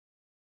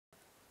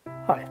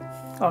Hi,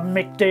 I'm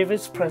Mick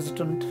Davies,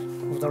 President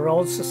of the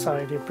Royal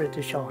Society of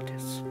British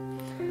Artists.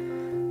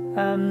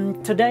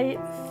 Today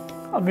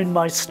I'm in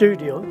my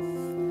studio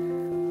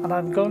and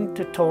I'm going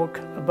to talk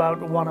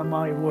about one of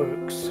my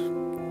works.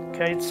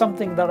 Okay, it's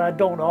something that I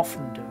don't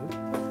often do.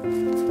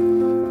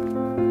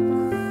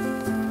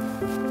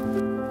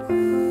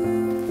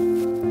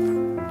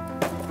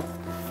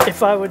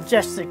 If I would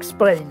just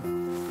explain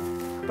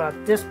about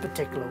this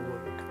particular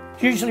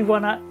work, usually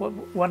when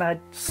I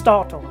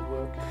start on a work,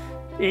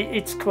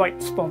 it's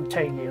quite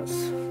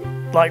spontaneous,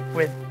 like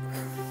with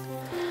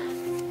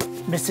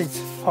Mrs.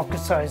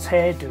 Hokusai's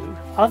hairdo.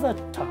 Other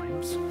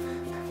times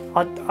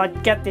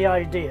I'd get the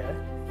idea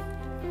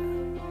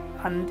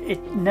and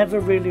it never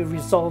really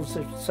resolves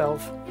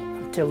itself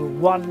until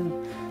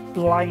one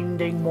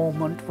blinding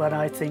moment when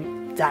I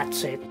think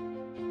that's it.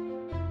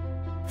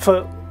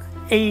 For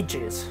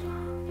ages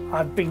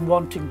I've been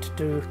wanting to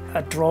do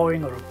a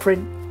drawing or a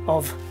print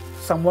of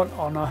someone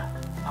on a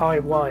high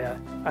wire,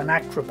 an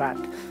acrobat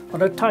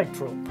on a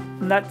tightrope,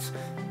 and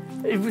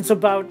it was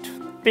about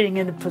being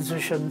in a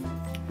position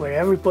where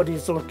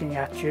everybody's looking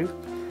at you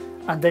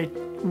and they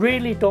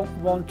really don't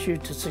want you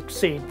to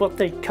succeed. What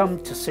they come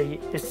to see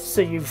is to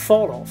see you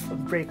fall off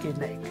and break your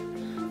neck.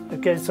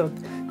 Okay, so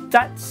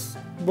that's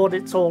what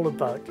it's all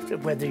about,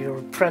 whether you're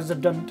a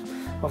president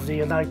of the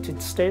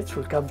United States,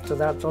 we'll come to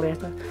that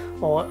later,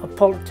 or a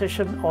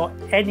politician, or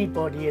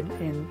anybody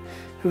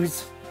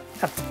who's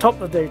at the top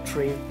of their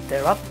tree.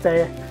 They're up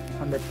there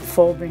and they're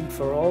performing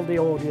for all the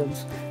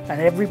audience, and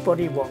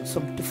everybody wants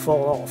them to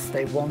fall off.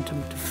 They want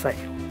them to fail.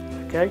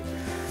 Okay,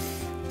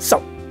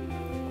 so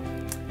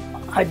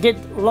I did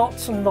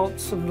lots and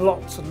lots and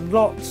lots and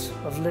lots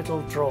of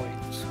little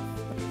drawings.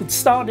 It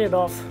started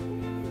off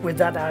with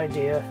that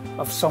idea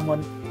of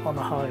someone on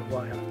a high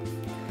wire,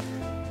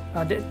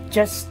 and it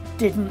just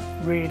didn't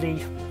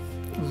really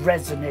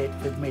resonate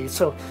with me.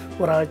 So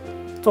what I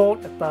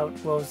thought about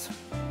was,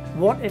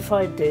 what if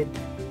I did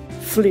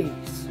fleas?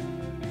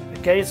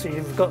 Okay, so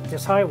you've got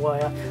this high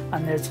wire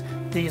and there's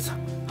these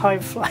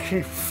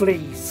high-flying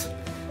fleas,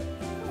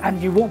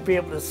 and you won't be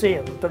able to see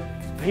them, but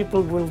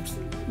people will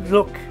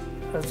look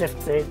as if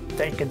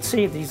they can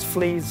see these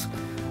fleas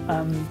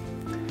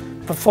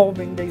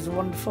performing these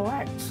wonderful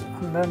acts.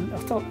 And then I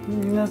thought,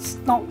 that's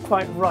not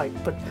quite right.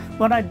 But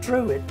when I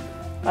drew it,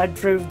 I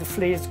drew the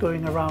fleas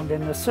going around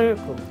in a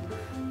circle.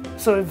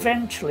 So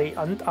eventually,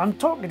 I'm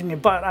talking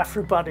about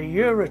after about a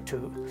year or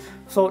two,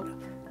 thought,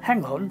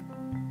 hang on,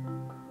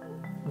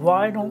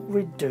 why don't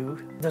we do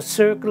the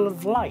circle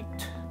of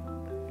light?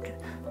 Okay.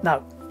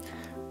 Now,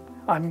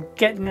 I'm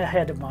getting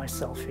ahead of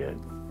myself here,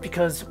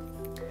 because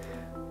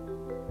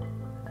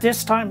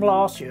this time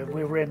last year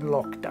we were in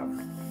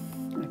lockdown.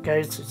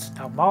 Okay, so it's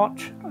now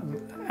March,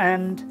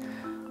 and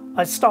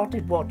I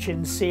started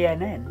watching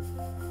CNN.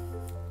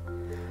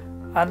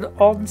 And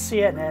on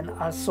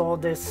CNN I saw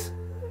this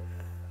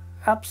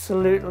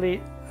absolutely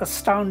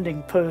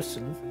astounding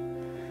person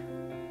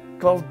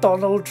called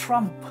Donald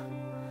Trump,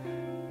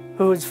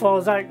 who, as far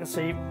as I can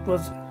see,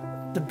 was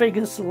the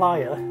biggest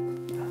liar.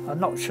 I'm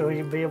not sure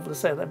you'll be able to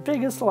say that,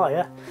 biggest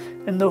liar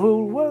in the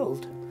whole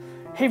world.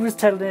 He was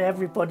telling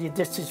everybody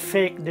this is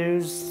fake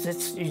news,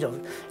 this,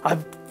 I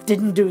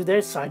didn't do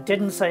this, I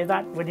didn't say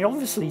that, when he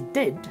obviously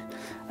did.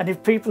 And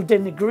if people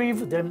didn't agree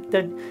with him,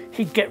 then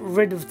he'd get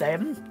rid of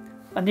them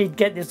and he'd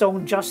get his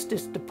own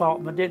Justice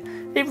Department.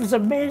 It was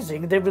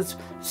amazing. There was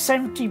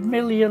 70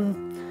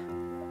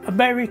 million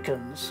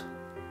Americans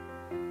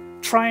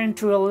trying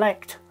to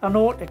elect an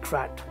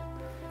autocrat,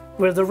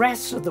 where the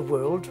rest of the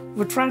world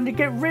were trying to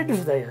get rid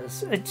of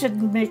theirs. It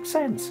didn't make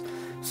sense.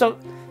 So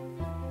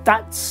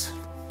that's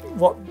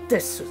what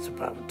this is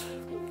about.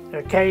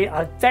 Okay,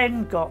 I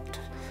then got,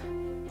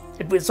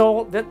 it was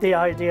all that the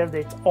idea that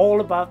it's all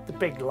about the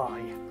big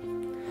lie.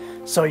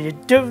 So you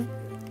do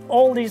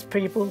all these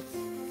people,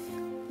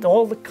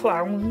 all the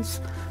clowns,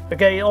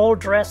 okay, all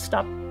dressed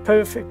up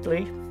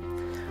perfectly,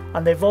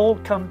 and they've all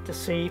come to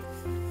see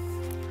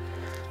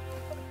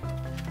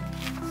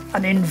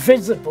an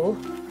invisible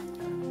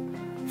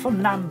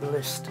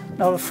funambulist.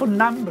 Now, a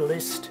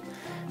funambulist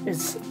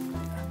is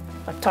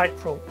a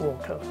tightrope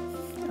walker,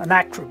 an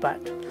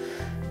acrobat.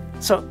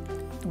 So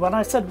when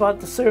I said about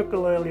the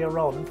circle earlier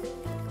on,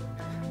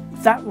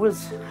 that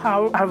was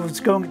how I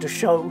was going to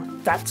show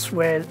that's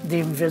where the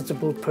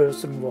invisible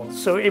person was.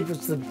 So it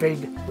was the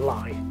big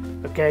lie,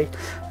 okay?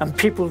 And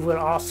people were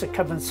asked to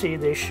come and see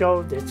this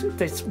show,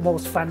 this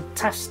most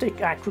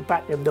fantastic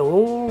acrobat in the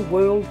whole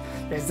world.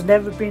 There's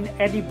never been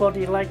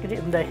anybody like it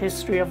in the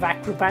history of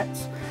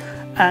acrobats.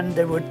 And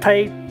they would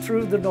pay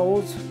through the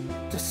nose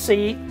to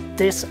see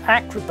this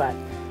acrobat.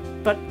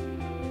 But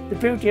the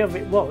beauty of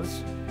it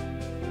was,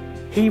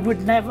 he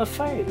would never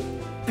fail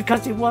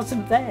because he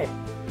wasn't there.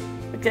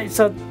 Okay,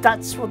 so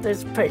that's what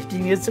this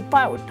painting is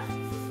about.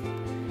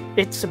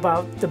 It's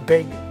about the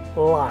big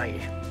lie.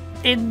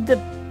 In the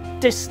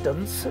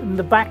distance, in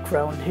the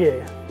background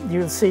here,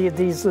 you'll see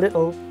these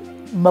little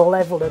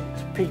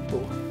malevolent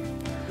people.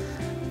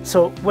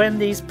 So when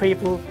these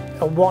people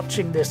are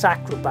watching this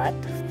acrobat,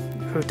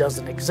 who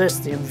doesn't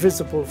exist, the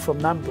Invisible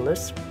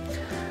Funambulist.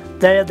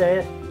 They're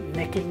there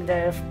nicking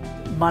their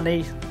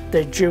money,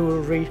 their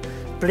jewellery,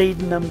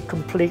 bleeding them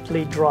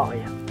completely dry.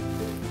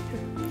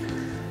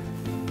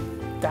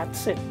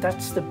 That's it,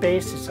 that's the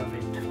basis of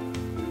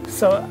it.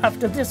 So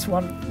after this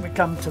one we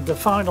come to the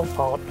final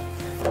part,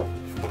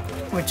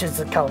 which is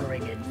the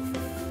colouring in.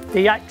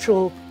 The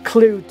actual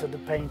clue to the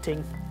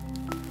painting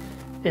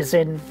is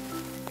in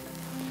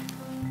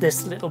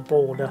this little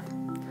border,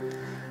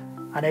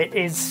 and it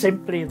is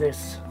simply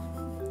this.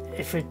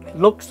 If it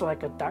looks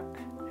like a duck,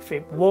 if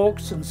it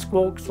walks and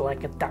squawks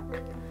like a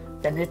duck,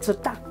 then it's a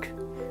duck,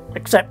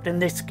 except in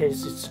this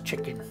case it's a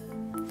chicken.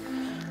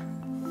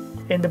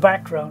 In the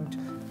background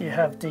you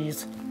have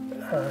these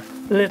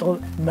little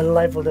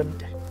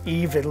malevolent,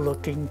 evil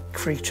looking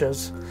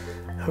creatures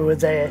who are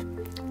there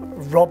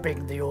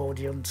robbing the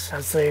audience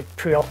as they're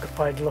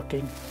preoccupied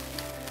looking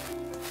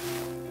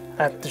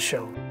at the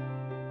show.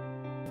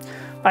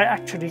 I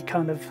actually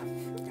kind of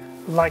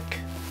like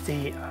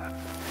the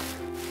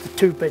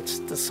two bits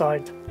at the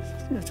side.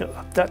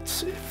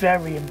 That's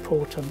very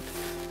important,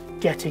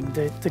 getting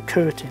the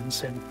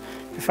curtains in.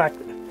 In fact,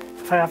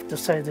 if I have to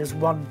say there's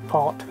one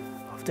part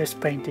of this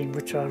painting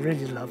which I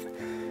really love,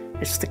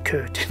 it's the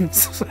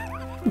curtains.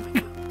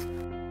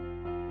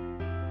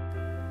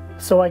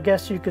 So I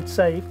guess you could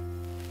say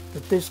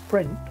that this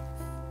print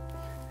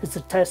is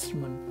a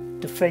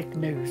testament to fake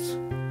news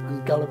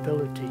and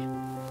gullibility.